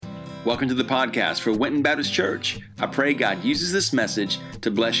Welcome to the podcast for Winton Baptist Church. I pray God uses this message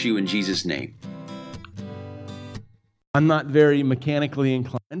to bless you in Jesus' name. I'm not very mechanically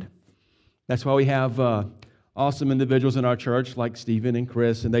inclined. That's why we have awesome individuals in our church like Stephen and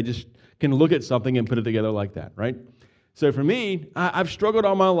Chris, and they just can look at something and put it together like that, right? So for me, I've struggled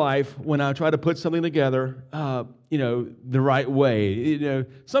all my life when I try to put something together, the right way.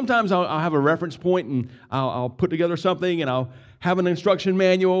 Sometimes I'll have a reference point and I'll put together something and I'll have an instruction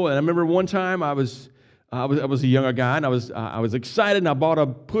manual. And I remember one time I was a younger guy and I was excited and I bought a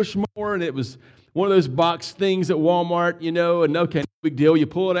Pushmore, and it was one of those box things at Walmart, and okay, no big deal. You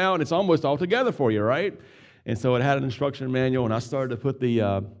pull it out and it's almost all together for you, right? And so it had an instruction manual, and I started to put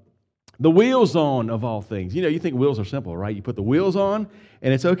the wheels on, of all things. You think wheels are simple, right? You put the wheels on,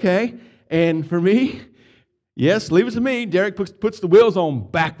 and it's okay. And for me, yes, leave it to me. Derek puts the wheels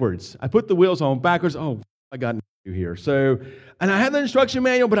on backwards. I put the wheels on backwards. Oh, I got you here. And I had the instruction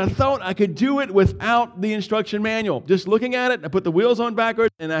manual, but I thought I could do it without the instruction manual. Just looking at it, I put the wheels on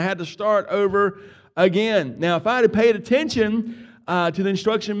backwards, and I had to start over again. Now, if I had paid attention to the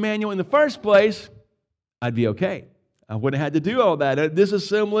instruction manual in the first place, I'd be okay. I wouldn't have had to do all that.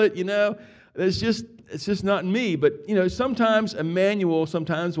 Disassemble it, it's just not me. But, sometimes a manual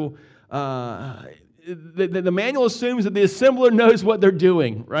will, the manual assumes that the assembler knows what they're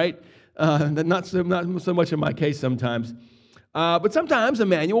doing, right? Not so much in my case sometimes. But sometimes a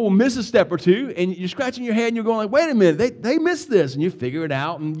manual will miss a step or two, and you're scratching your head and you're going like, wait a minute, they missed this, and you figure it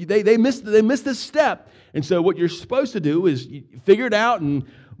out, and they missed this step. And so what you're supposed to do is you figure it out and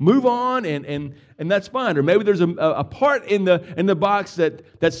move on, and that's fine. Or maybe there's a part in the box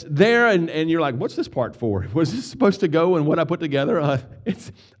that's there, and you're like, what's this part for? Was this supposed to go in what I put together?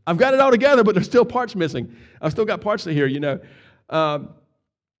 I've got it all together, but there's still parts missing. I've still got parts to here,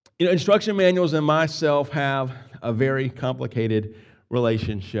 Instruction manuals and myself have a very complicated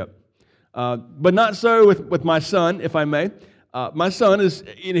relationship. But not so with my son, if I may. My son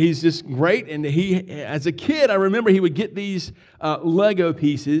he's just great, and as a kid, I remember he would get these Lego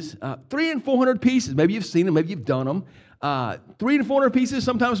pieces, 300 and 400 pieces. Maybe you've seen them, maybe you've done them. 300 and 400 pieces,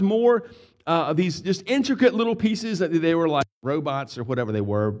 sometimes more, of these just intricate little pieces that they were like robots or whatever they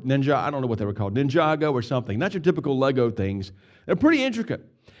were. I don't know what they were called, Ninjago or something. Not your typical Lego things. They're pretty intricate.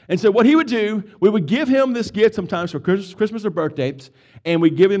 And so what he would do, we would give him this gift sometimes for Christmas or birthdays, and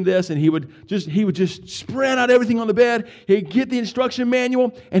we'd give him this, and he would just spread out everything on the bed. He'd get the instruction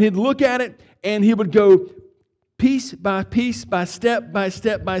manual, and he'd look at it, and he would go piece by piece, by step,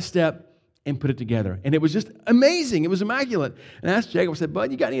 and put it together. And it was just amazing. It was immaculate. And I asked Jacob, I said,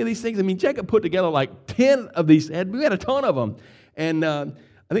 bud, you got any of these things? I mean, Jacob put together like 10 of these. We had a ton of them. And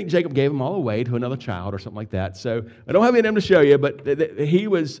I think Jacob gave them all away to another child or something like that. So I don't have any of them to show you, but he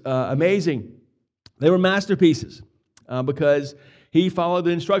was amazing. They were masterpieces because he followed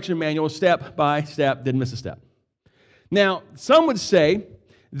the instruction manual step by step, didn't miss a step. Now, some would say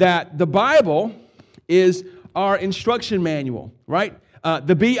that the Bible is our instruction manual, right?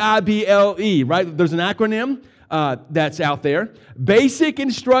 The BIBLE, right? There's an acronym that's out there. Basic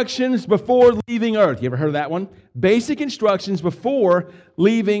instructions before leaving earth. You ever heard of that one? Basic instructions before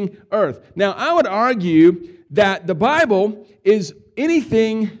leaving earth. Now, I would argue that the Bible is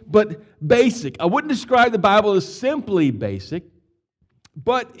anything but basic. I wouldn't describe the Bible as simply basic,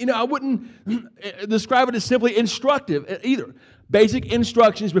 but, I wouldn't describe it as simply instructive either. Basic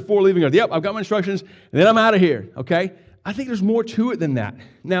instructions before leaving earth. Yep, I've got my instructions, and then I'm out of here, okay? I think there's more to it than that.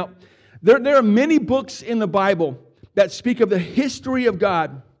 Now, there are many books in the Bible that speak of the history of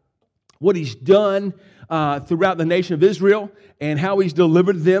God, what He's done throughout the nation of Israel, and how He's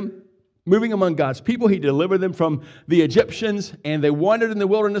delivered them. Moving among God's people, He delivered them from the Egyptians, and they wandered in the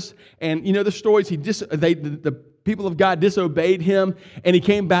wilderness. And you know the stories. The people of God disobeyed Him, and He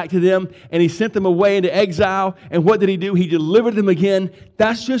came back to them, and He sent them away into exile. And what did He do? He delivered them again.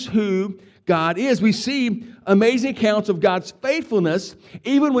 That's just who God is. We see amazing accounts of God's faithfulness,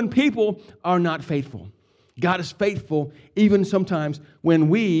 even when people are not faithful. God is faithful, even sometimes when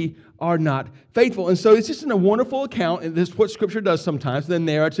we are not faithful. And so it's just a wonderful account, and this is what Scripture does sometimes, the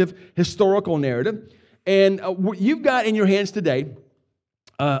narrative, historical narrative. And you've got in your hands today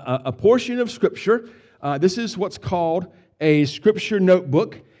a portion of Scripture. This is what's called a Scripture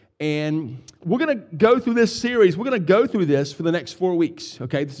notebook. And we're going to go through this series. We're going to go through this for the next 4 weeks.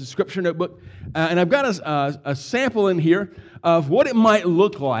 Okay, this is a Scripture notebook. And I've got a sample in here of what it might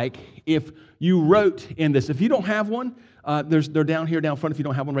look like if you wrote in this. If you don't have one, they're down here, down front. If you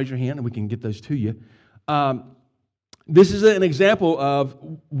don't have one, raise your hand and we can get those to you. This is an example of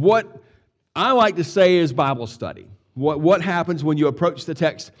what I like to say is Bible study. What happens when you approach the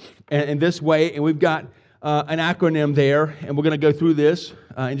text in this way. And we've got an acronym there, and we're going to go through this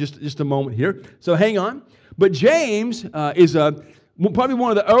in just a moment here. So hang on. But James is probably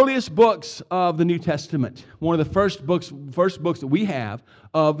one of the earliest books of the New Testament. One of the first books that we have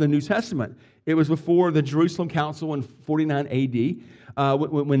of the New Testament. It was before the Jerusalem Council in 49 AD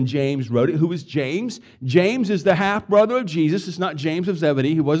when James wrote it. Who was James? James is the half-brother of Jesus. It's not James of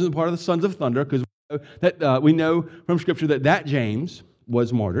Zebedee. He wasn't part of the Sons of Thunder, because we know from Scripture that James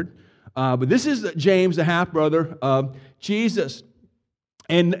was martyred. But this is James, the half-brother of Jesus.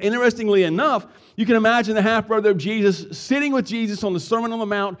 And interestingly enough, you can imagine the half-brother of Jesus sitting with Jesus on the Sermon on the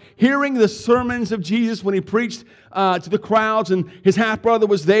Mount, hearing the sermons of Jesus when he preached to the crowds, and his half-brother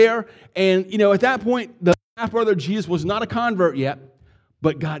was there. And, at that point, the half-brother of Jesus was not a convert yet,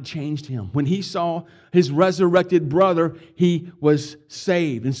 but God changed him. When he saw his resurrected brother, he was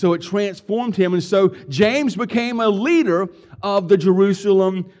saved. And so it transformed him. And so James became a leader of the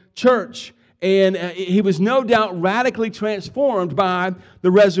Jerusalem church. And he was no doubt radically transformed by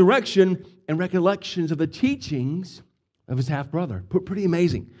the resurrection and recollections of the teachings of his half-brother. Pretty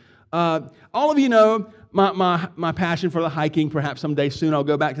amazing. All of you know my passion for the hiking. Perhaps someday soon I'll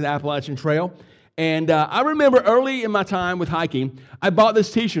go back to the Appalachian Trail. And I remember early in my time with hiking, I bought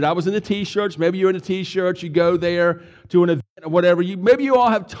this T-shirt. I was into T-shirts. Maybe you're into T-shirts. You go there to an event or whatever. Maybe you all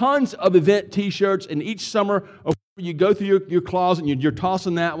have tons of event T-shirts, and each summer or you go through your closet and you're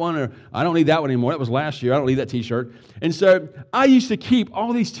tossing that one, or I don't need that one anymore. That was last year. I don't need that T-shirt. And so I used to keep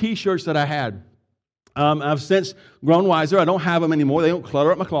all these T-shirts that I had. I've since grown wiser. I don't have them anymore. They don't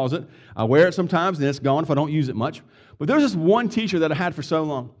clutter up my closet. I wear it sometimes, and it's gone if I don't use it much. But there's this one T-shirt that I had for so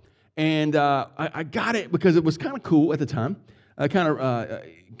long. And I got it because it was kind of cool at the time. I kind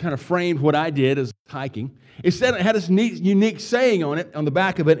of framed what I did as hiking. It had this neat, unique saying on it, on the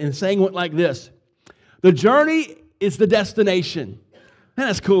back of it, and the saying went like this: "The journey is the destination." And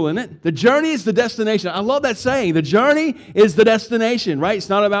that's cool, isn't it? The journey is the destination. I love that saying. The journey is the destination, right? It's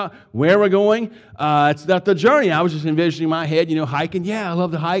not about where we're going. It's not the journey. I was just envisioning in my head, hiking. Yeah, I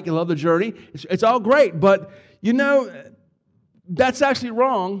love the hike. I love the journey. It's all great. But, that's actually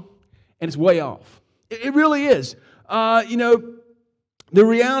wrong. And it's way off. It really is. The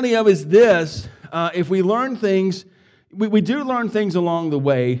reality of it is this. If we learn things, we do learn things along the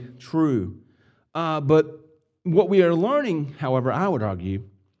way, true. But what we are learning, however, I would argue,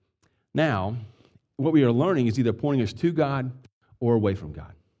 now, what we are learning is either pointing us to God or away from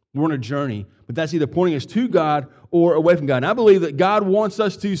God. We're on a journey, but that's either pointing us to God or away from God. And I believe that God wants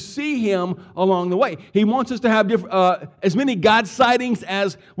us to see Him along the way. He wants us to have as many God sightings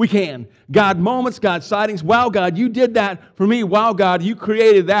as we can. God moments, God sightings. Wow, God, you did that for me. Wow, God, you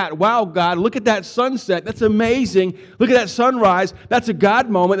created that. Wow, God, look at that sunset. That's amazing. Look at that sunrise. That's a God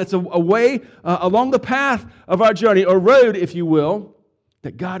moment. That's a way along the path of our journey, or road, if you will,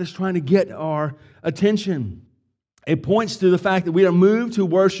 that God is trying to get our attention. It points to the fact that we are moved to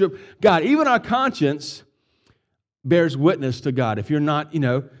worship God. Even our conscience bears witness to God. If you're not,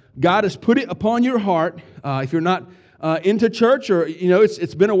 God has put it upon your heart. If you're not into church, or,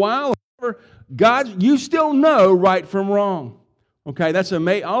 it's been a while, God, you still know right from wrong. Okay, that's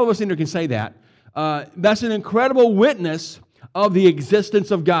amazing. All of us in here can say that. That's an incredible witness of the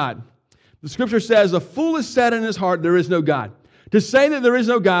existence of God. The Scripture says, "The fool has said in his heart, there is no God." To say that there is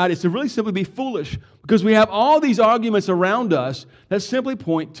no God is to really simply be foolish, because we have all these arguments around us that simply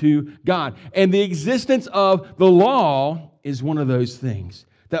point to God. And the existence of the law is one of those things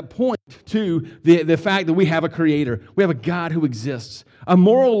that point to the fact that we have a creator. We have a God who exists. A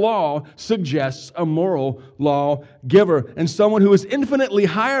moral law suggests a moral law giver, and someone who is infinitely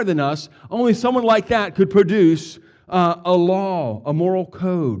higher than us. Only someone like that could produce a law, a moral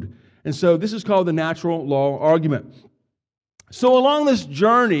code. And so this is called the natural law argument. So along this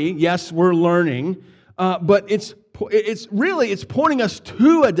journey, yes, we're learning, but it's pointing us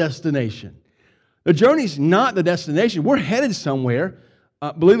to a destination. The journey's not the destination. We're headed somewhere.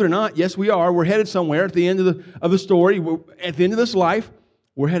 Believe it or not, yes, we are. We're headed somewhere at the end of the story. At the end of this life,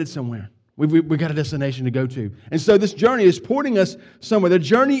 we're headed somewhere. We've got a destination to go to. And so this journey is pointing us somewhere. The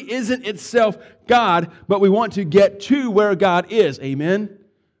journey isn't itself God, but we want to get to where God is. Amen?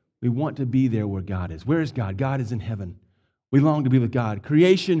 We want to be there where God is. Where is God? God is in heaven. We long to be with God.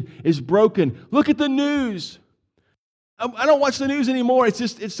 Creation is broken. Look at the news. I don't watch the news anymore.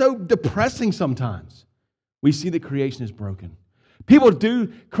 It's so depressing sometimes. We see that creation is broken. People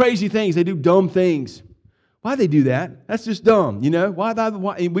do crazy things. They do dumb things. Why they do that? That's just dumb,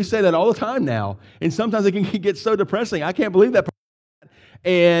 Why? We say that all the time now. And sometimes it can get so depressing. I can't believe that.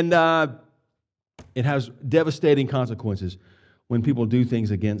 And it has devastating consequences when people do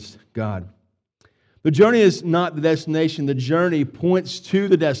things against God. The journey is not the destination. The journey points to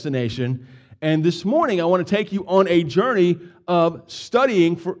the destination. And this morning, I want to take you on a journey of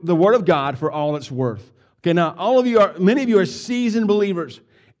studying for the Word of God for all it's worth. Okay, now, many of you are seasoned believers,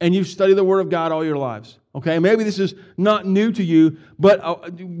 and you've studied the Word of God all your lives. Okay, maybe this is not new to you,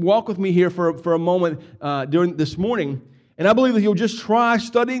 but walk with me here for a moment during this morning. And I believe that you'll just try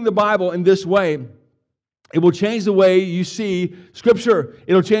studying the Bible in this way. It will change the way you see Scripture.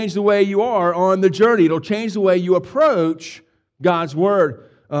 It'll change the way you are on the journey. It'll change the way you approach God's Word,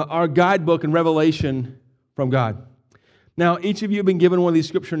 our guidebook and revelation from God. Now, each of you have been given one of these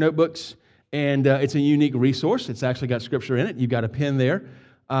Scripture notebooks, and it's a unique resource. It's actually got Scripture in it. You've got a pen there.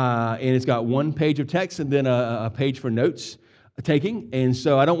 And it's got one page of text and then a page for notes taking. And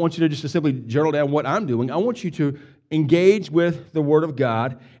so I don't want you to just simply journal down what I'm doing. I want you to engage with the Word of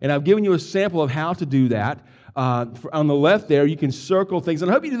God. And I've given you a sample of how to do that. On the left there, you can circle things.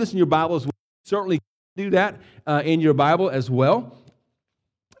 And I hope you do this in your Bible as well. Certainly do that in your Bible as well.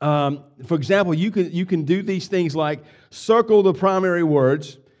 For example, you can do these things like circle the primary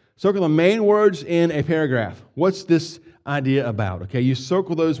words, circle the main words in a paragraph. What's this idea about? Okay, you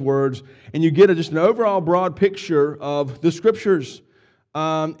circle those words and you get just an overall broad picture of the Scriptures.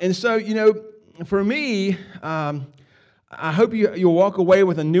 And so, for me, I hope you'll walk away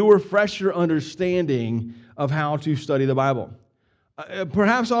with a newer, fresher understanding of how to study the Bible.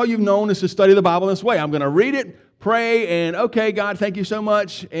 Perhaps all you've known is to study the Bible in this way. I'm going to read it, pray, and okay, God, thank you so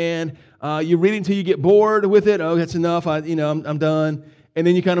much. And you read it until you get bored with it. Oh, that's enough. I'm done. And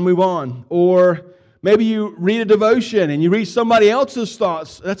then you kind of move on. Or maybe you read a devotion and you read somebody else's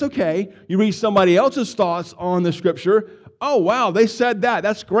thoughts. That's okay. You read somebody else's thoughts on the Scripture. Oh, wow, they said that.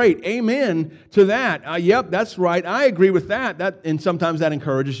 That's great. Amen to that. Yep, that's right. I agree with that. And sometimes that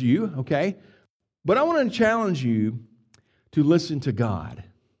encourages you, okay? But I want to challenge you to listen to God,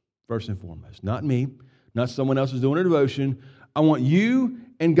 first and foremost. Not me, not someone else who's doing a devotion. I want you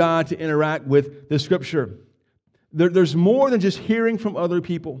and God to interact with the Scripture. There's more than just hearing from other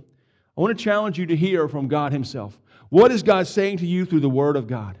people. I want to challenge you to hear from God Himself. What is God saying to you through the Word of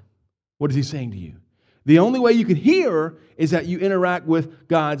God? What is He saying to you? The only way you can hear is that you interact with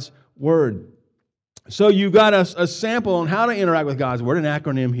God's Word. So you've got a sample on how to interact with God's Word, an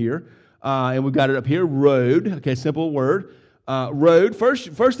acronym here. And we've got it up here, ROAD. Okay, simple word. ROAD.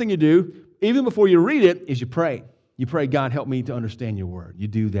 First thing you do, even before you read it, is you pray. You pray, God, help me to understand your Word. You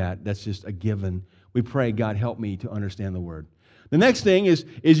do that. That's just a given. We pray, God, help me to understand the Word. The next thing is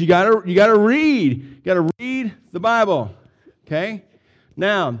you gotta read. You gotta read the Bible. Okay?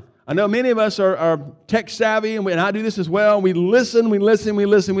 Now, I know many of us are tech savvy, and I do this as well. We listen because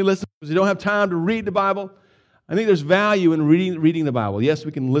we don't have time to read the Bible. I think there's value in reading the Bible. Yes,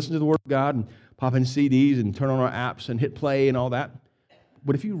 we can listen to the Word of God and pop in CDs and turn on our apps and hit play and all that.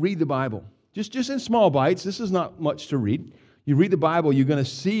 But if you read the Bible, just in small bites, this is not much to read. You read the Bible, you're going to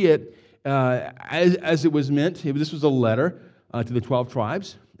see it as it was meant. This was a letter to the 12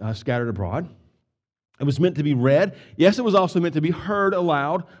 tribes scattered abroad. It was meant to be read. Yes, it was also meant to be heard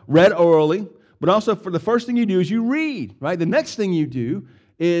aloud, read orally. But also, for the first thing you do is you read, right? The next thing you do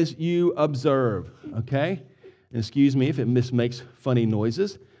is you observe, okay? And excuse me if it makes funny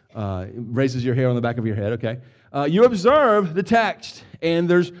noises. It raises your hair on the back of your head, okay? You observe the text, and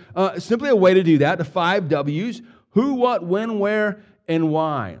there's simply a way to do that, the 5 W's, who, what, when, where, and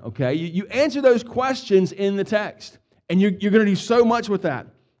why, okay? You answer those questions in the text, and you're going to do so much with that.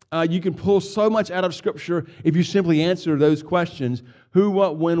 You can pull so much out of Scripture if you simply answer those questions, who,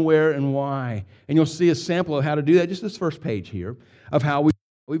 what, when, where, and why. And you'll see a sample of how to do that, just this first page here, of how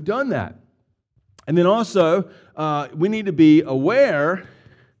we've done that. And then also, we need to be aware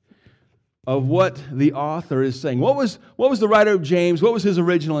of what the author is saying. What was the writer of James, what was his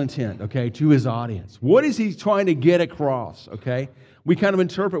original intent, okay, to his audience? What is he trying to get across, okay? We kind of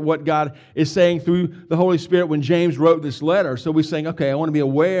interpret what God is saying through the Holy Spirit when James wrote this letter. So we're saying, okay, I want to be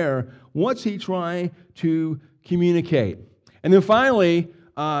aware, what's he trying to communicate? And then finally,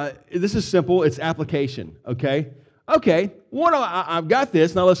 this is simple, it's application, okay? Okay, I've got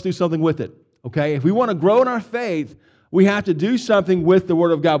this, now let's do something with it, okay? If we want to grow in our faith, we have to do something with the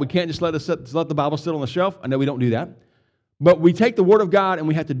Word of God. We can't just let the Bible sit on the shelf. I know we don't do that. But we take the Word of God and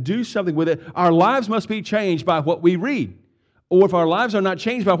we have to do something with it. Our lives must be changed by what we read. Or if our lives are not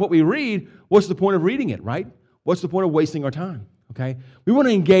changed by what we read, what's the point of reading it, right? What's the point of wasting our time, okay? We want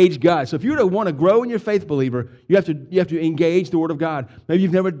to engage God. So if you want to grow in your faith, believer, you have to engage the Word of God. Maybe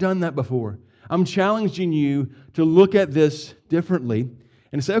you've never done that before. I'm challenging you to look at this differently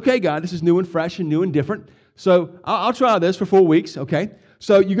and say, okay, God, this is new and fresh and new and different. So I'll try this for 4 weeks, okay?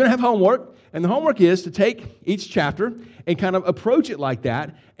 So you're going to have homework, and the homework is to take each chapter and kind of approach it like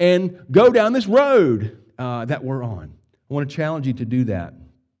that and go down this road that we're on. I want to challenge you to do that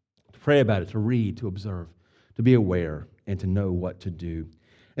pray about it, to read, to observe, to be aware, and to know what to do.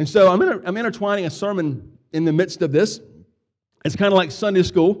 And so I'm intertwining a sermon in the midst of this. It's kind of like Sunday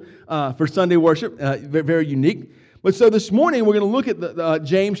school for Sunday worship, very, very unique. But so this morning we're going to look at the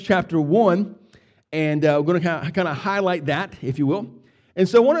James chapter 1, and we're going to kind of highlight that, if you will. And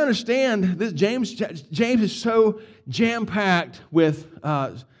so I want to understand this. James is so jam-packed with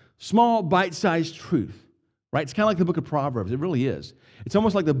small, bite-sized truth, right? It's kind of like the book of Proverbs. It really is. It's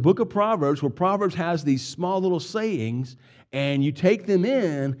almost like the book of Proverbs, where Proverbs has these small little sayings, and you take them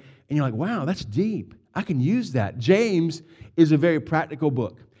in, and you're like, wow, that's deep. I can use that. James is a very practical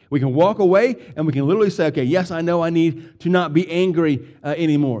book. We can walk away, and we can literally say, okay, yes, I know I need to not be angry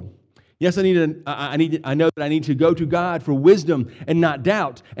anymore. Yes, I know that I need to go to God for wisdom and not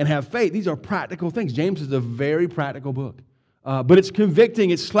doubt and have faith. These are practical things. James is a very practical book. But it's convicting.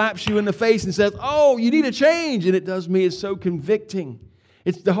 It slaps you in the face and says, oh, you need a change. And it does me. It's so convicting.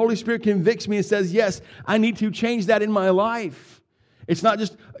 It's the Holy Spirit convicts me and says, yes, I need to change that in my life. It's not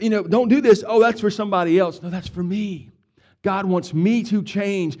just, don't do this. Oh, that's for somebody else. No, that's for me. God wants me to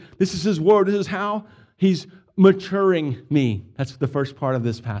change. This is His Word. This is how He's maturing me. That's the first part of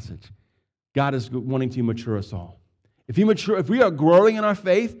this passage. God is wanting to mature us all. If we are growing in our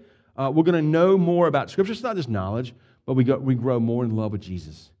faith, we're going to know more about Scripture. It's not just knowledge, but we grow more in love with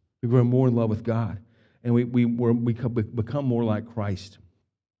Jesus. We grow more in love with God, and we become more like Christ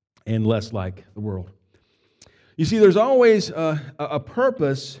and less like the world. You see, there's always a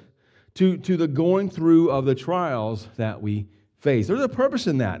purpose to the going through of the trials that we face. There's a purpose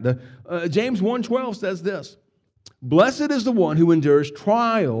in that. James 1:12 says this: "Blessed is the one who endures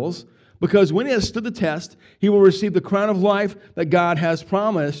trials, because when he has stood the test, he will receive the crown of life that God has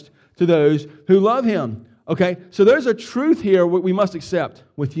promised to those who love Him." Okay, so there's a truth here we must accept.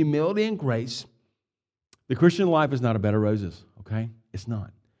 With humility and grace, the Christian life is not a bed of roses, okay? It's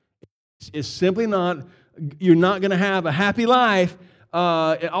not. It's simply not. You're not going to have a happy life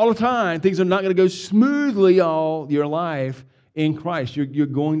all the time. Things are not going to go smoothly all your life in Christ. You're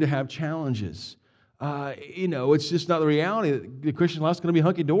going to have challenges. It's just not the reality. The Christian life is going to be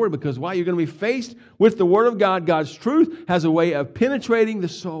hunky-dory because why? You're going to be faced with the Word of God. God's truth has a way of penetrating the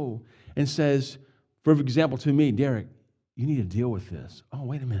soul and says, for example, to me, Derek, you need to deal with this. Oh,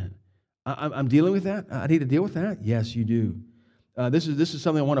 wait a minute. I'm dealing with that? I need to deal with that? Yes, you do. This is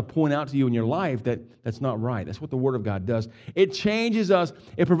something I want to point out to you in your life that's not right. That's what the Word of God does. It changes us.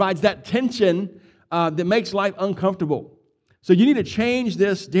 It provides that tension that makes life uncomfortable. So you need to change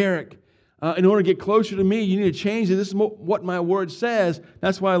this, Derek. In order to get closer to me, you need to change it. This is what my Word says.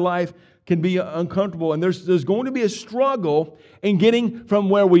 That's why life can be uncomfortable. And there's going to be a struggle in getting from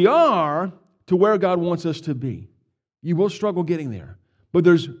where we are to where God wants us to be. You will struggle getting there. But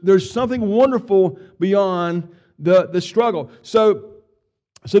there's something wonderful beyond the struggle. So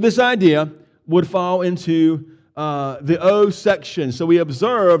this idea would fall into the O section. So we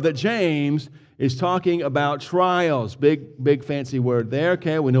observe that James is talking about trials. Big fancy word there.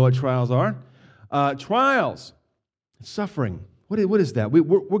 Okay, we know what trials are. Trials, suffering. What is that? We're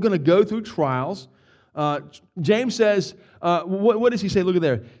going to go through trials. James says, what does he say? Look at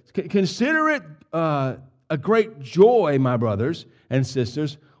there. Consider it a great joy, my brothers and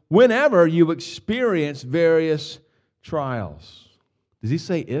sisters, whenever you experience various trials. Does he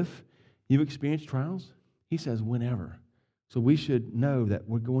say if you experience trials? He says whenever. So we should know that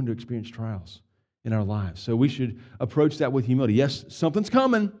we're going to experience trials in our lives. So we should approach that with humility. Yes, something's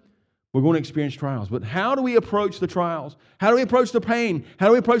coming. We're going to experience trials. But how do we approach the trials? How do we approach the pain? How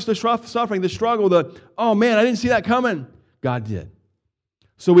do we approach the suffering, the struggle, oh man, I didn't see that coming? God did.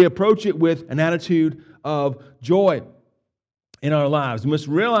 So we approach it with an attitude of joy in our lives. We must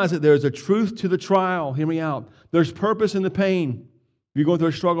realize that there's a truth to the trial. Hear me out. There's purpose in the pain. If you're going through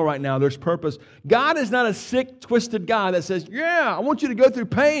a struggle right now, there's purpose. God is not a sick, twisted God that says, yeah, I want you to go through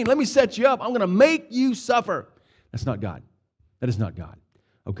pain. Let me set you up. I'm going to make you suffer. That's not God. That is not God.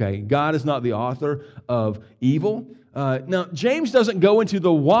 Okay? God is not the author of evil. Now, James doesn't go into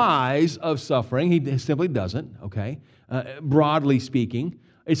the whys of suffering. He simply doesn't, okay? Broadly speaking.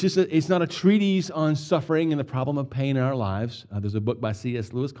 It's not a treatise on suffering and the problem of pain in our lives. There's a book by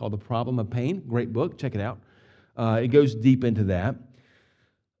C.S. Lewis called The Problem of Pain. Great book. Check it out. It goes deep into that.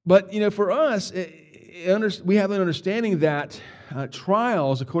 But, for us, we have an understanding that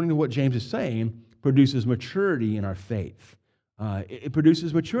trials, according to what James is saying, produces maturity in our faith. It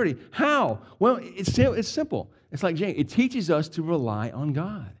produces maturity. How? Well, it's simple. It's like James. It teaches us to rely on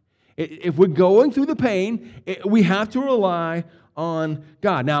God. If we're going through the pain, we have to rely on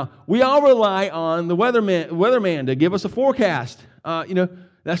God. Now, we all rely on the weatherman to give us a forecast.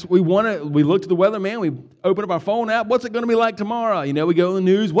 That's what we want to. We look to the weatherman. We open up our phone app. What's it going to be like tomorrow? We go in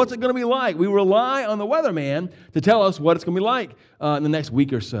the news. What's it going to be like? We rely on the weatherman to tell us what it's going to be like in the next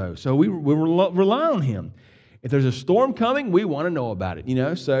week or so. So we rely on him. If there's a storm coming, we want to know about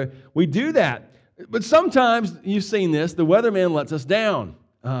it. So we do that. But sometimes you've seen this. The weatherman lets us down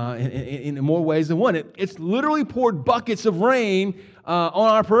in more ways than one. It's literally poured buckets of rain on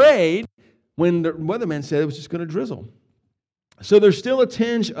our parade when the weatherman said it was just going to drizzle. So there's still a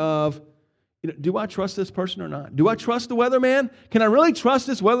tinge of, do I trust this person or not? Do I trust the weatherman? Can I really trust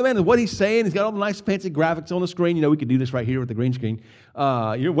this weatherman and what he's saying? He's got all the nice fancy graphics on the screen. We could do this right here with the green screen.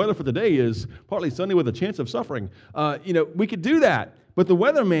 Your weather for the day is partly sunny with a chance of suffering. We could do that. But the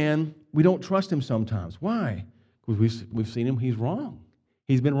weatherman, we don't trust him sometimes. Why? Because we've seen him. He's wrong.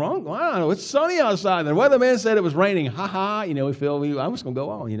 He's been wrong. Well, I don't know. It's sunny outside. The weatherman said it was raining. Ha ha. We feel, I'm just going to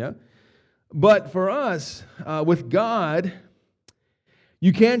go on, But for us, with God,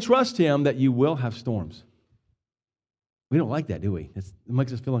 you can trust him that you will have storms. We don't like that, do we? It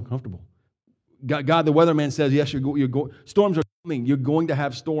makes us feel uncomfortable. God, the weatherman says, yes, storms are coming. You're going to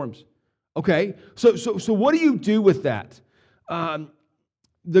have storms. Okay, so what do you do with that?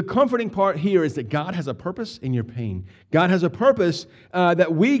 The comforting part here is that God has a purpose in your pain. God has a purpose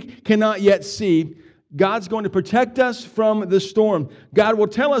that we cannot yet see. God's going to protect us from the storm. God will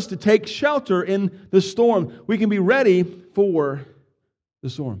tell us to take shelter in the storm. We can be ready for the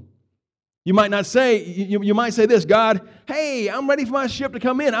storm. You might not say, you might say this, God, hey, I'm ready for my ship to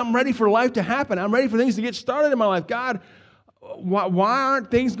come in. I'm ready for life to happen. I'm ready for things to get started in my life. God, why aren't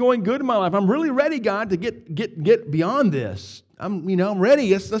things going good in my life? I'm really ready, God, to get beyond this. I'm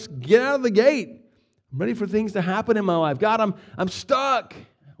ready. Let's get out of the gate. I'm ready for things to happen in my life. God, I'm stuck.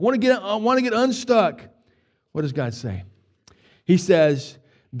 I want to get unstuck. What does God say? He says,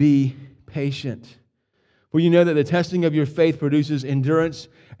 be patient. For you know that the testing of your faith produces endurance,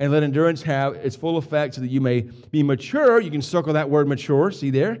 and let endurance have its full effect so that you may be mature. You can circle that word mature, see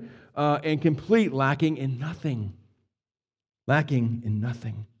there, and complete, lacking in nothing. Lacking in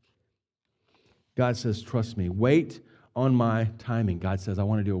nothing. God says, trust me. Wait on my timing. God says, I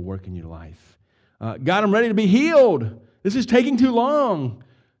want to do a work in your life. God, I'm ready to be healed. This is taking too long.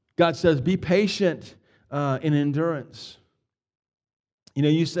 God says, be patient in endurance.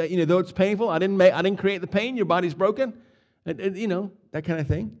 You say, though it's painful, I didn't create the pain, your body's broken, and that kind of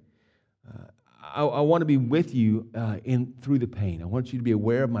thing. I want to be with you through the pain. I want you to be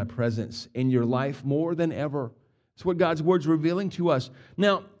aware of my presence in your life more than ever. It's what God's Word's revealing to us.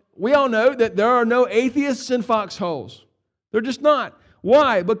 Now, we all know that there are no atheists in foxholes. They're just not.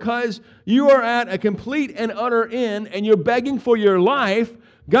 Why? Because you are at a complete and utter end, and you're begging for your life.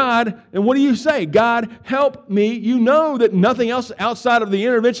 God, and what do you say? God, help me. You know that nothing else outside of the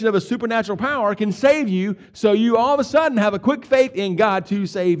intervention of a supernatural power can save you, so you all of a sudden have a quick faith in God to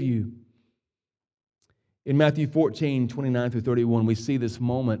save you. In Matthew 14, 29 through 31, we see this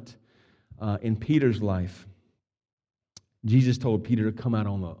moment in Peter's life. Jesus told Peter to come out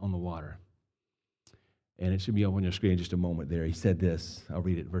on the water. And it should be up on your screen in just a moment there. He said this. I'll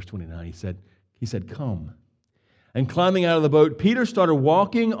read it, verse 29. He said, come. And climbing out of the boat, Peter started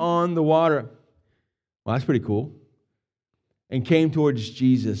walking on the water. Well, that's pretty cool. And came towards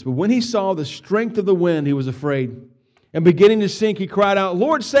Jesus. But when he saw the strength of the wind, he was afraid. And beginning to sink, he cried out,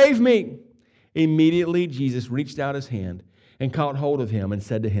 Lord, save me. Immediately, Jesus reached out his hand and caught hold of him and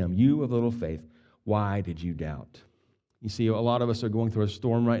said to him, you of little faith, why did you doubt? You see, a lot of us are going through a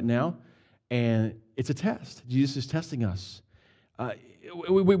storm right now, and it's a test. Jesus is testing us.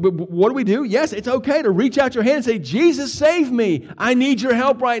 What do we do? Yes, it's okay to reach out your hand and say, Jesus, save me. I need your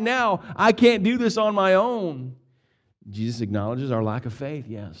help right now. I can't do this on my own. Jesus acknowledges our lack of faith,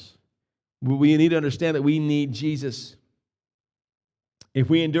 yes. We need to understand that we need Jesus. If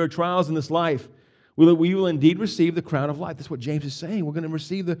we endure trials in this life, we will indeed receive the crown of life. That's what James is saying. We're going to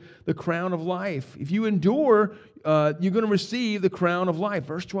receive the crown of life. If you endure, you're going to receive the crown of life.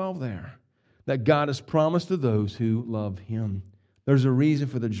 Verse 12 there. That God has promised to those who love Him. There's a reason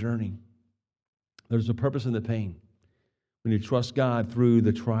for the journey. There's a purpose in the pain. We need to trust God through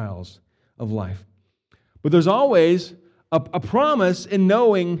the trials of life. But there's always a promise in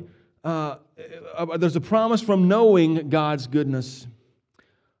knowing, there's a promise from knowing God's goodness.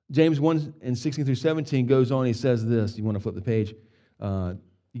 James 1 and 16 through 17 goes on. He says this. You want to flip the page. You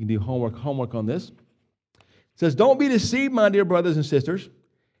can do homework on this. It says, don't be deceived, my dear brothers and sisters.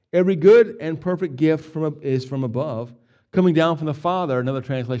 Every good and perfect gift is from above, coming down from the Father. Another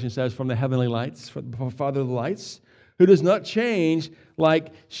translation says, from the heavenly lights, from the Father of the lights, who does not change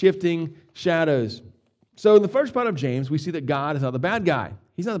like shifting shadows. So in the first part of James, we see that God is not the bad guy.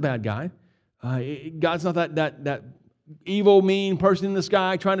 He's not the bad guy. God's not that evil, mean person in the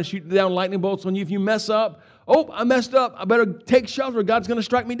sky trying to shoot down lightning bolts on you. If you mess up, oh, I messed up. I better take shelter. God's going to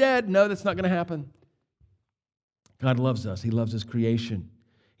strike me dead. No, that's not going to happen. God loves us. He loves His creation.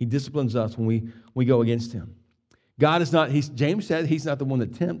 He disciplines us when we go against Him. God is not, James said, He's not the one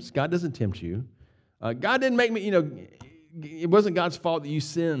that tempts. God doesn't tempt you. God didn't make me, it wasn't God's fault that you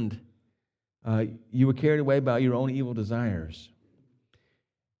sinned. You were carried away by your own evil desires.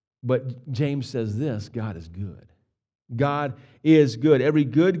 But James says this, God is good. God is good. Every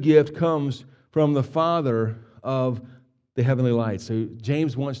good gift comes from the Father of the heavenly lights. So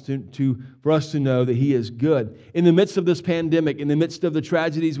James wants for us to know that He is good. In the midst of this pandemic, in the midst of the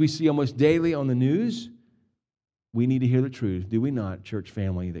tragedies we see almost daily on the news, we need to hear the truth, do we not, church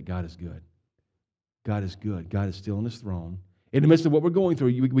family, that God is good? God is good. God is still on His throne. In the midst of what we're going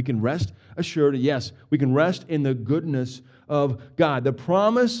through, we can rest assured, yes, we can rest in the goodness of God. The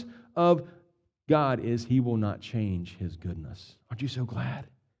promise of God is He will not change His goodness. Aren't you so glad?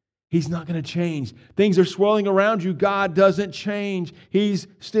 He's not going to change. Things are swirling around you. God doesn't change. He's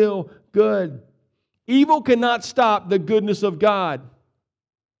still good. Evil cannot stop the goodness of God.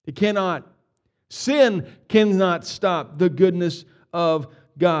 It cannot. Sin cannot stop the goodness of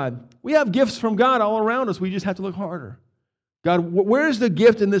God. We have gifts from God all around us. We just have to look harder. God, where's the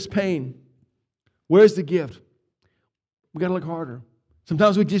gift in this pain? Where's the gift? We got to look harder.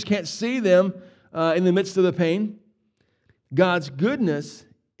 Sometimes we just can't see them in the midst of the pain. God's goodness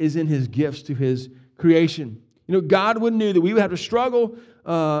is in His gifts to His creation. God knew that we would have to struggle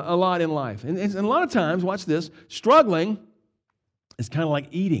a lot in life. And a lot of times, watch this, struggling is kind of like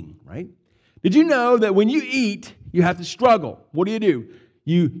eating, right? Did you know that when you eat, you have to struggle? What do?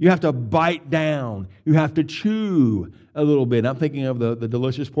 You have to bite down. You have to chew a little bit. I'm thinking of the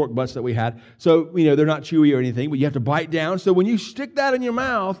delicious pork butts that we had. So, they're not chewy or anything, but you have to bite down. So when you stick that in your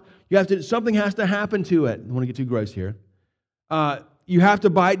mouth, something has to happen to it. I don't want to get too gross here. You have to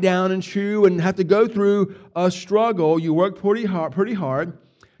bite down and chew and have to go through a struggle. You work pretty hard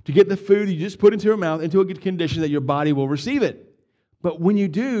to get the food you just put into your mouth into a good condition that your body will receive it. But when you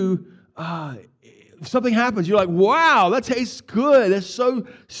do, something happens. You're like, wow, that tastes good. That's so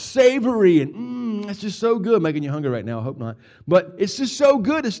savory. And that's just so good. Making you hungry right now. I hope not. But it's just so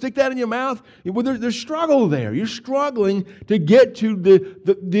good to stick that in your mouth. Well, there's struggle there. You're struggling to get to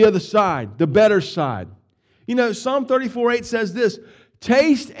the other side, the better side. Psalm 34:8 says this,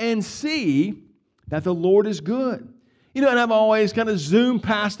 taste and see that the Lord is good. And I've always kind of zoomed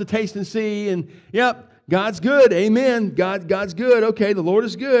past the taste and see and, yep, God's good. Amen. God's good. Okay, the Lord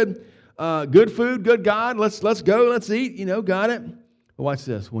is good. Good food, good God. Let's go. Let's eat. Got it. But watch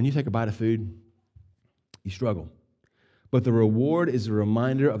this. When you take a bite of food, you struggle. But the reward is a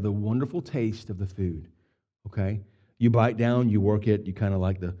reminder of the wonderful taste of the food. Okay? You bite down, you work it. You kind of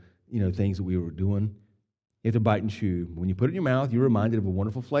like the things that we were doing. You have to bite and chew. When you put it in your mouth, you're reminded of a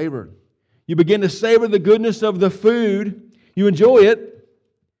wonderful flavor. You begin to savor the goodness of the food. You enjoy it.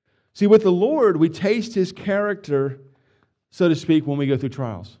 See, with the Lord, we taste His character, so to speak, when we go through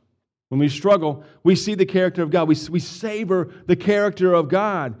trials. When we struggle, we see the character of God. We savor the character of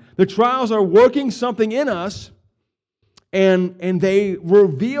God. The trials are working something in us, and they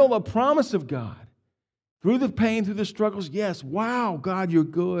reveal a promise of God. Through the pain, through the struggles, yes, wow, God, you're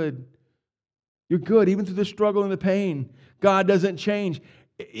good. You're good, even through the struggle and the pain. God doesn't change.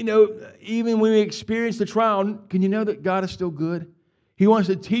 Even when we experience the trial, can you know that God is still good? He wants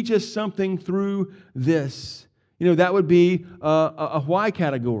to teach us something through this. That would be a why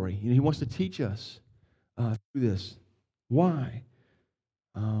category. He wants to teach us through this. Why?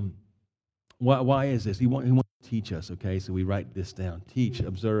 Why is this? He wants to teach us, okay? So we write this down. Teach,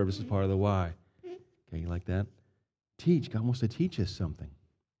 observe, this is part of the why. Okay, you like that? Teach. God wants to teach us something.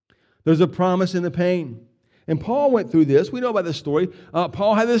 There's a promise in the pain. And Paul went through this. We know about this story.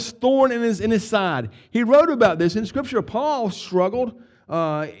 Paul had this thorn in his side. He wrote about this in Scripture. Paul struggled.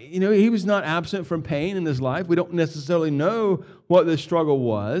 He was not absent from pain in his life. We don't necessarily know what the struggle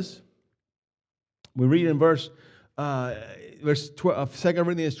was. We read in verse 2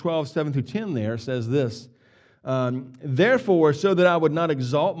 Corinthians 12, 7 through 10 there, says this, therefore, so that I would not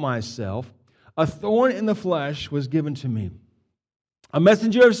exalt myself, a thorn in the flesh was given to me, a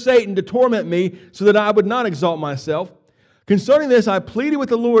messenger of Satan to torment me, so that I would not exalt myself. Concerning this, I pleaded with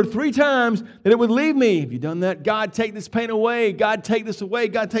the Lord 3 times that it would leave me. Have you done that? God, take this pain away. God, take this away.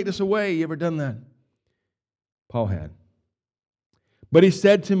 God, take this away. You ever done that? Paul had. But he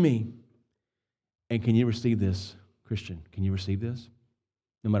said to me, and can you receive this, Christian? Can you receive this?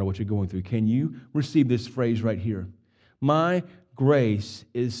 No matter what you're going through, can you receive this phrase right here? My grace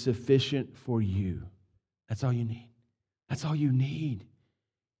is sufficient for you. That's all you need. That's all you need.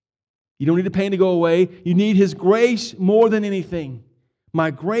 You don't need the pain to go away. You need His grace more than anything. My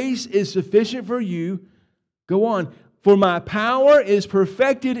grace is sufficient for you. Go on. For my power is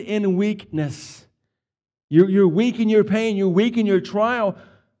perfected in weakness. You're weak in your pain. You're weak in your trial,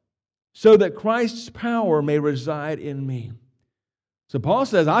 so that Christ's power may reside in me. So Paul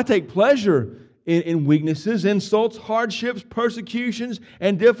says, I take pleasure in weaknesses, insults, hardships, persecutions,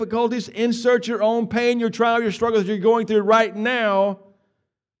 and difficulties. Insert your own pain, your trial, your struggles you're going through right now,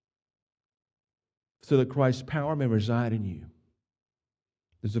 so that Christ's power may reside in you.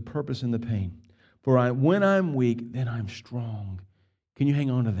 There's a purpose in the pain. For when I'm weak, then I'm strong. Can you hang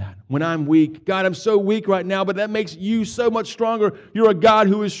on to that? When I'm weak, God, I'm so weak right now, but that makes you so much stronger. You're a God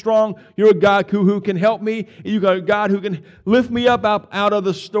who is strong. You're a God who can help me. You've got a God who can lift me up out of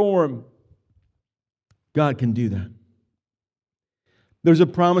the storm. God can do that. There's a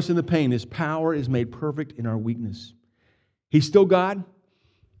promise in the pain. His power is made perfect in our weakness. He's still God, and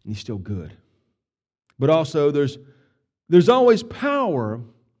He's still good. But also, there's always power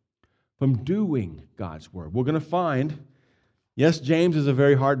from doing God's Word. We're going to find, yes, James is a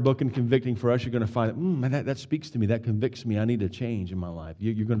very hard book and convicting for us. You're going to find that speaks to me, that convicts me. I need a change in my life.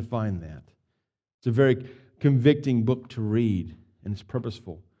 You're going to find that. It's a very convicting book to read, and it's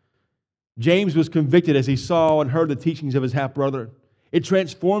purposeful. James was convicted as he saw and heard the teachings of his half-brother. It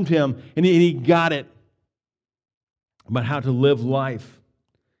transformed him, and he got it about how to live life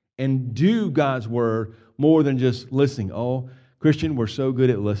and do God's Word more than just listening. Oh, Christian, we're so good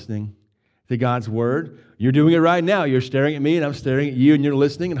at listening to God's Word. You're doing it right now. You're staring at me, and I'm staring at you, and you're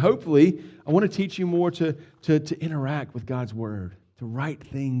listening. And hopefully, I want to teach you more to interact with God's Word, to write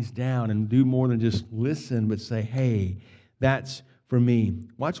things down and do more than just listen, but say, hey, that's for me.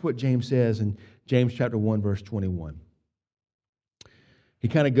 Watch what James says in James chapter 1, verse 21. He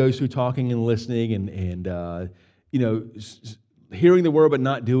kind of goes through talking and listening and hearing the word but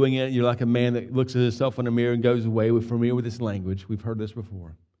not doing it. You're like a man that looks at himself in the mirror and goes away. We're familiar with this language. We've heard this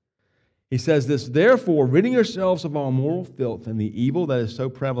before. He says this, therefore, ridding yourselves of all moral filth and the evil that is so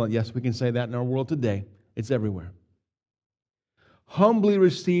prevalent. Yes, we can say that in our world today. It's everywhere. Humbly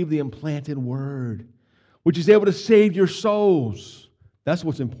receive the implanted word, which is able to save your souls. That's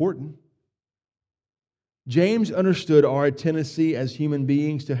what's important. James understood our tendency as human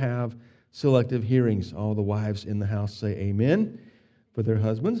beings to have selective hearings. All the wives in the house say amen for their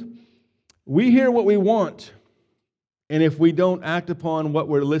husbands. We hear what we want, and if we don't act upon what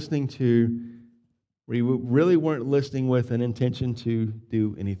we're listening to, we really weren't listening with an intention to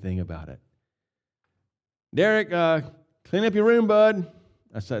do anything about it. Derek, clean up your room, bud.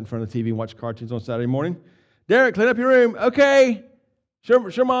 I sat in front of the TV and watched cartoons on Saturday morning. Derek, clean up your room. Okay.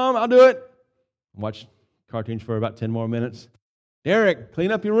 Sure, Mom, I'll do it. Watch cartoons for about 10 more minutes. Derek,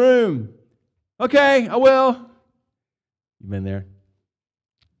 clean up your room. Okay, I will. You've been there.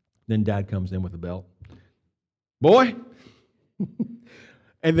 Then Dad comes in with a belt. Boy.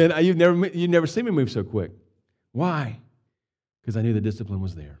 And then you've never seen me move so quick. Why? Because I knew the discipline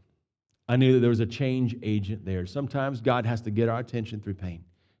was there. I knew that there was a change agent there. Sometimes God has to get our attention through pain.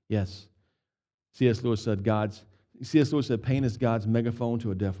 Yes. C.S. Lewis said pain is God's megaphone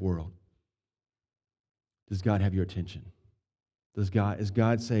to a deaf world. Does God have your attention? Does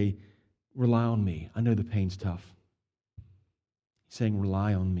God say, rely on me? I know the pain's tough. He's saying,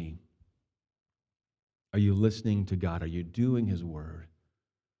 rely on me. Are you listening to God? Are you doing His Word?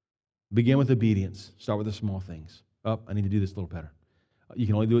 Begin with obedience. Start with the small things. I need to do this a little better. You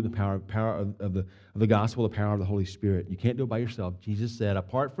can only do it in the power of the gospel, the power of the Holy Spirit. You can't do it by yourself. Jesus said,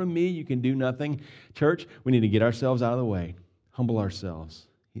 apart from me, you can do nothing. Church, we need to get ourselves out of the way, humble ourselves,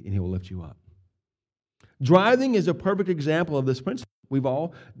 and He will lift you up. Driving is a perfect example of this principle. We've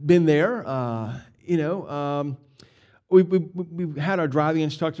all been there. We've had our driving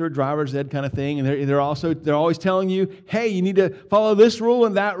instructor, driver's ed kind of thing, and they're always telling you, hey, you need to follow this rule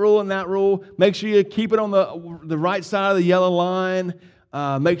and that rule and that rule. Make sure you keep it on the right side of the yellow line.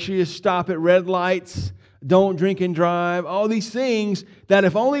 Make sure you stop at red lights. Don't drink and drive. All these things that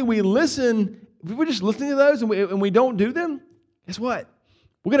if only we listen, if we're just listening to those and we don't do them, guess what?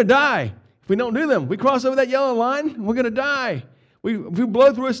 We're going to die if we don't do them. We cross over that yellow line, we're going to die. If we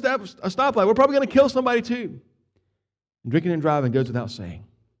blow through a stoplight, we're probably going to kill somebody too. Drinking and driving goes without saying.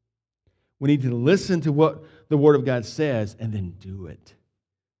 We need to listen to what the Word of God says and then do it.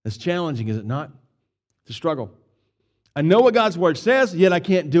 It's challenging, is it not? It's a struggle. I know what God's Word says, yet I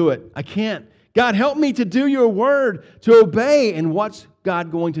can't do it. I can't. God, help me to do your Word, to obey. And what's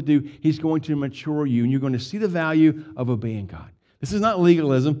God going to do? He's going to mature you, and you're going to see the value of obeying God. This is not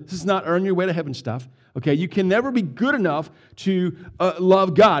legalism. This is not earn your way to heaven stuff. Okay, you can never be good enough to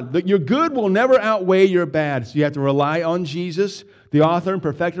love God. Your good will never outweigh your bad. So you have to rely on Jesus the author and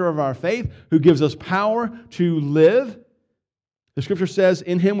perfecter of our faith, who gives us power to live. The Scripture says,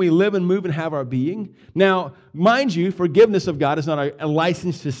 in Him we live and move and have our being. Now, mind you, forgiveness of God is not a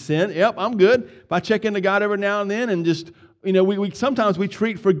license to sin. Yep, I'm good. If I check into God every now and then and just, sometimes we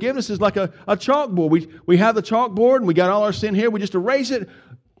treat forgiveness as like a chalkboard. We have the chalkboard and we got all our sin here. We just erase it.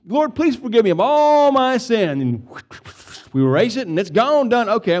 Lord, please forgive me of all my sin. And we erase it and it's gone, done.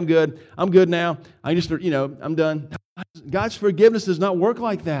 Okay, I'm good. I'm good now. I'm done. God's forgiveness does not work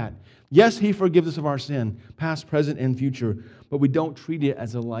like that. Yes, He forgives us of our sin, past, present, and future, but we don't treat it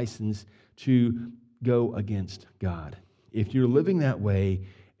as a license to go against God. If you're living that way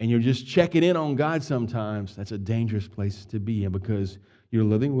and you're just checking in on God sometimes, that's a dangerous place to be in because you're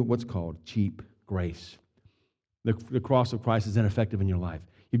living with what's called cheap grace. The cross of Christ is ineffective in your life.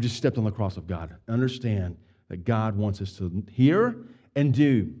 You've just stepped on the cross of God. Understand that God wants us to hear and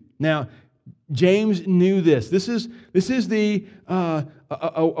do. Now, James knew this. This is the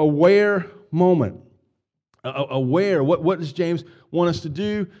aware moment. Aware. What does James want us to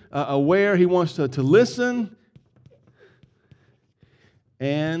do? Aware. He wants to listen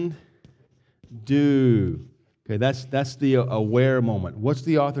and do. Okay, that's the aware moment. What's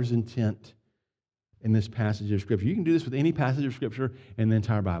the author's intent in this passage of Scripture? You can do this with any passage of Scripture in the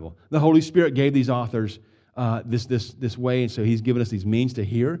entire Bible. The Holy Spirit gave these authors this way, and so He's given us these means to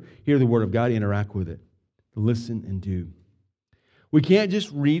hear the Word of God, interact with it, to listen and do. We can't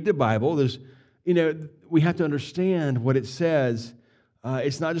just read the Bible. We have to understand what it says.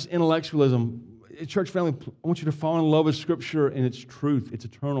 It's not just intellectualism. Church family, I want you to fall in love with Scripture and its truth. It's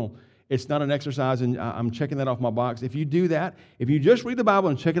eternal. It's not an exercise, and I'm checking that off my box. If you do that, if you just read the Bible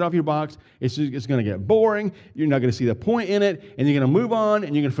and check it off your box, it's going to get boring. You're not going to see the point in it, and you're going to move on,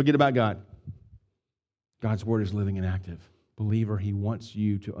 and you're going to forget about God. God's Word is living and active. Believer, He wants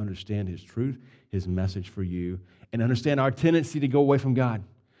you to understand His truth, His message for you, and understand our tendency to go away from God.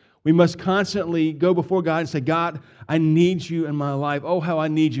 We must constantly go before God and say, God, I need you in my life. Oh, how I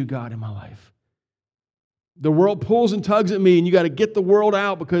need you, God, in my life. The world pulls and tugs at me, and you got to get the world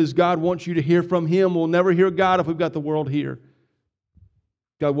out because God wants you to hear from Him. We'll never hear God if we've got the world here.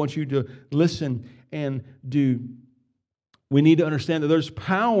 God wants you to listen and do. We need to understand that there's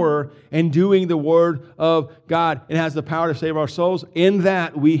power in doing the Word of God. It has the power to save our souls. In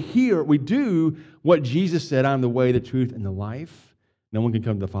that, we do what Jesus said, I'm the way, the truth, and the life. No one can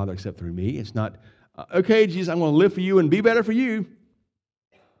come to the Father except through me. It's not, okay, Jesus, I'm going to live for you and be better for you.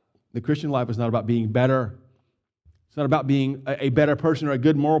 The Christian life is not about being better. It's not about being a better person or a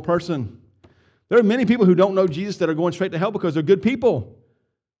good moral person. There are many people who don't know Jesus that are going straight to hell because they're good people.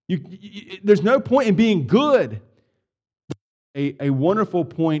 There's no point in being good. A wonderful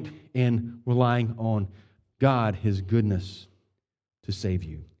point in relying on God, His goodness to save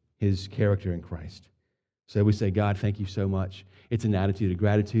you, His character in Christ. So we say, God, thank you so much. It's an attitude of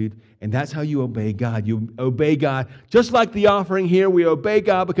gratitude, and that's how you obey God. You obey God. Just like the offering here, we obey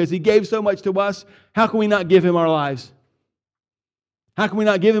God because He gave so much to us. How can we not give Him our lives? How can we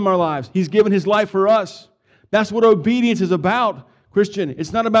not give Him our lives? He's given His life for us. That's what obedience is about, Christian.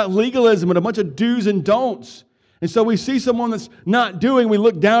 It's not about legalism and a bunch of do's and don'ts. And so we see someone that's not doing, we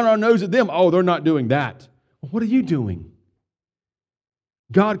look down our nose at them. Oh, they're not doing that. Well, what are you doing?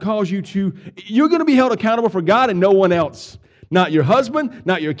 God calls you to, you're going to be held accountable for God and no one else. Not your husband,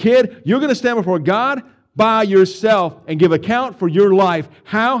 not your kid. You're going to stand before God by yourself and give account for your life.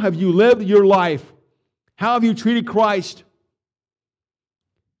 How have you lived your life? How have you treated Christ?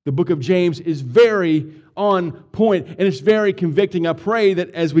 The book of James is very on point and it's very convicting. I pray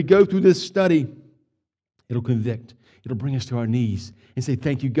that as we go through this study, it'll convict. It'll bring us to our knees and say,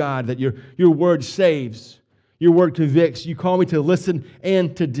 thank you, God, that your word saves. Your word convicts. You call me to listen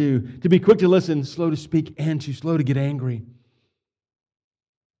and to do. To be quick to listen, slow to speak, and slow to get angry.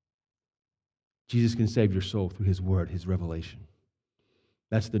 Jesus can save your soul through His word, His revelation.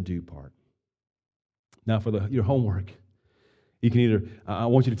 That's the do part. Now for your homework. You can either, I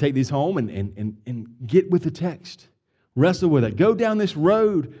want you to take these home and get with the text. Wrestle with it. Go down this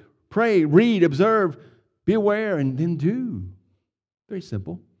road. Pray, read, observe, be aware, and then do. Very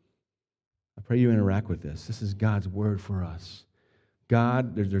simple. I pray you interact with this. This is God's word for us.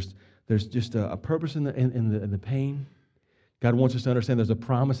 God, there's just a purpose in the pain. God wants us to understand there's a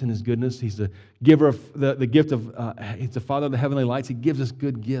promise in His goodness. He's the giver of the gift of, He's the Father of the heavenly lights. He gives us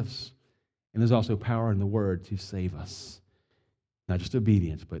good gifts. And there's also power in the Word to save us. Not just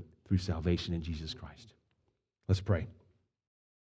obedience, but through salvation in Jesus Christ. Let's pray.